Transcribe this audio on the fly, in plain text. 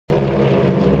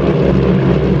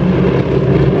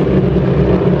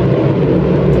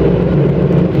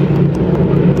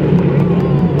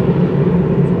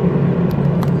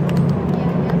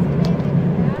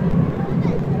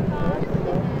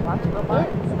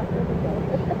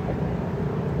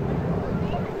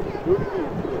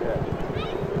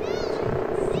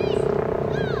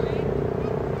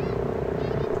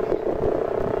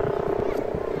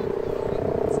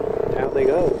Down they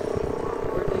go.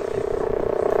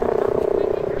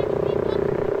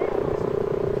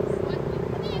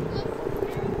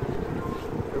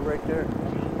 They're right there.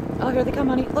 Oh, here they come,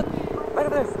 honey. Look, right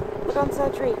over there. Look on the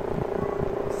side tree.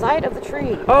 Side of the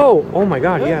tree. Oh, oh my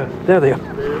God, yeah. There they are.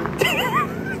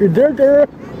 You're there, girl.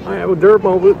 I have a dirt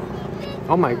moment.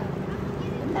 Oh my.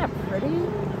 Isn't that pretty?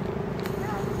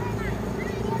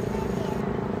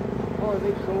 Oh, are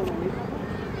they going away?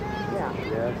 Yeah.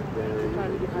 Yes, there is.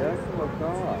 Yes, look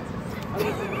off.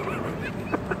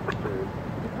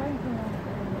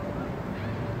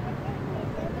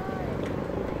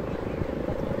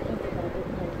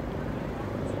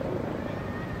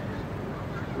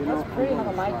 That's pretty how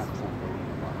the lights.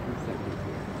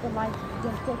 The lights.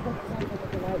 The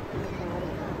lights.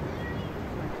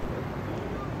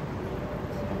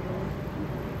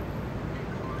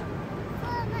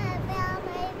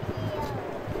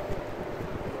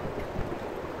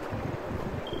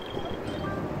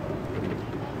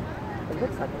 It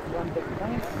looks like it's one big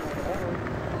plane from over there.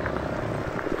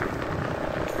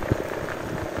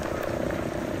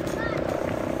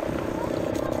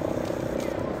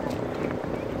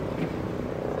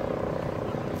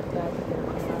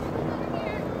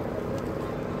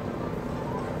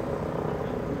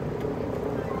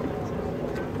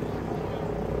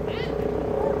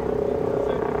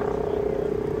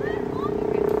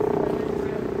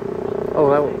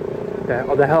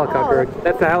 Oh, the helicopter. Oh,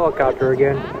 That's the helicopter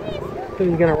again.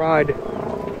 He's gonna ride. They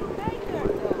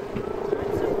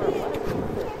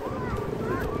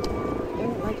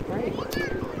don't like brakes.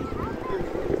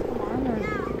 Come on, or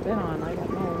been on, I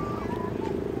don't know.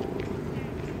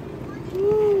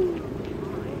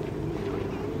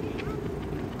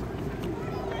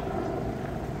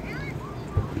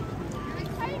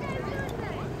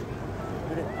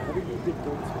 How did you get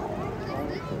those?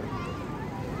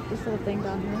 This little thing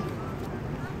down here.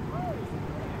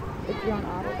 If you're on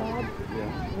AutoDog,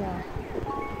 yeah.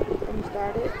 When you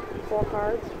start it, 4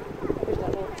 cards, there's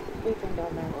that little blue thing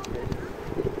down there.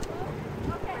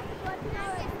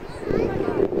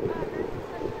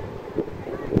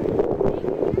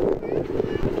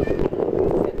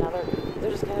 Another,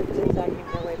 they're just kind of zigzagging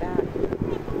their way back.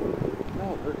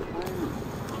 No, they're climbing.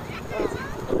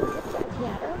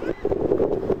 Yeah.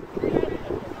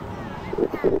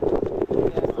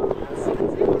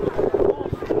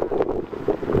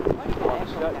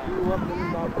 Got you up in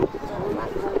about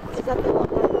Is that the one?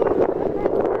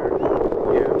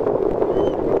 Yeah.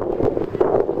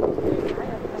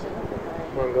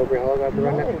 Want to go for a helicopter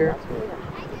run next year? I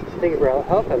think for a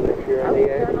helicopter next year on the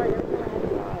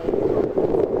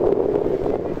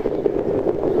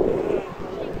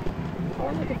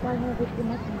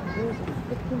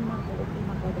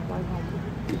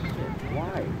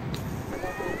Why?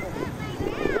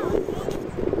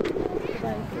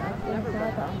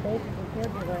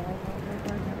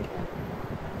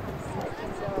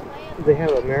 They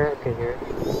have American here.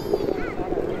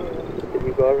 Did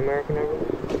you go to American ever?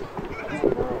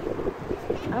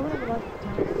 I would have loved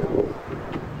to go.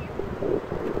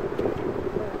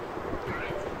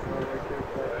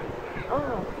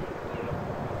 Oh.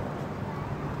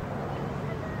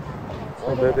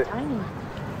 Oh, They're baby. tiny.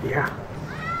 Yeah.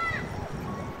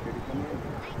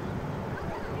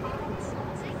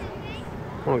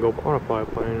 I want to fly a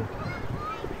plane.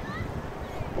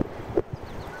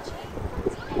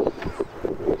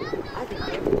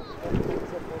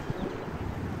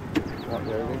 Oh,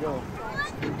 there they go.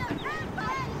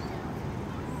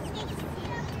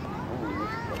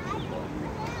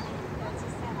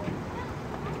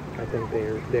 I think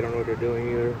they don't know what they're doing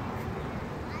either.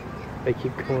 They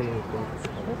keep going with them.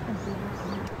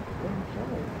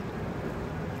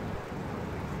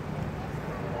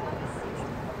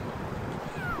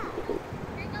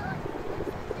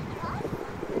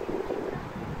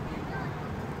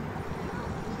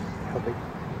 How big?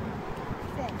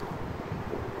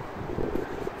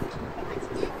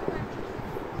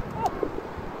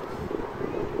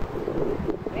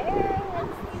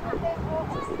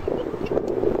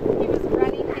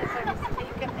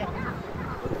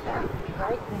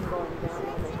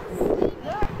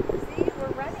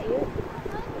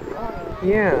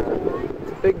 Yeah,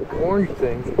 it's a big orange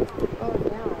thing. Oh,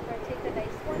 yeah.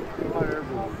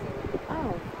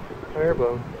 Oh. Fire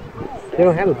balloon. They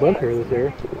don't have a bunker this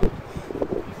year.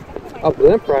 Up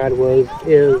Blimp Ride is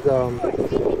they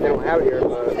don't have it here,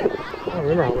 but I don't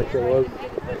remember how much it was.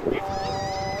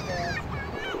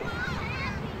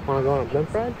 Want to go on a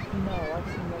blimp ride? No, I've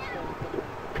seen this one.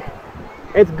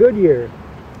 It's Goodyear.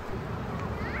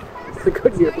 It's the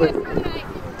Goodyear blimp.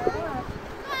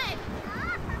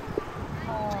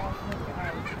 Oh,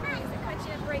 Cut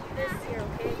you a break this year,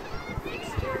 okay?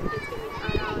 Next year it's gonna be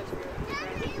 $5 for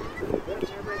you. Cut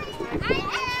you a break this time.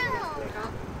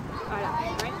 $5,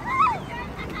 right?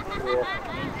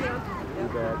 Too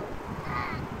bad.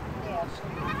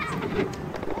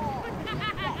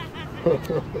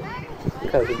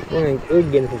 Because it's running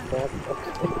good getting his fast.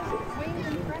 Wings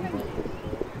in front of me.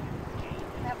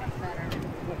 That one's better.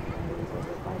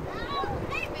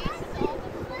 Hey, Mace is all the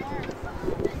floor.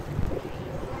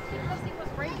 Because he was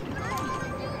breaking.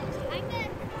 I did.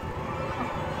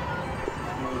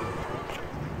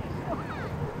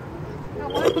 Now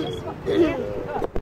watch this one.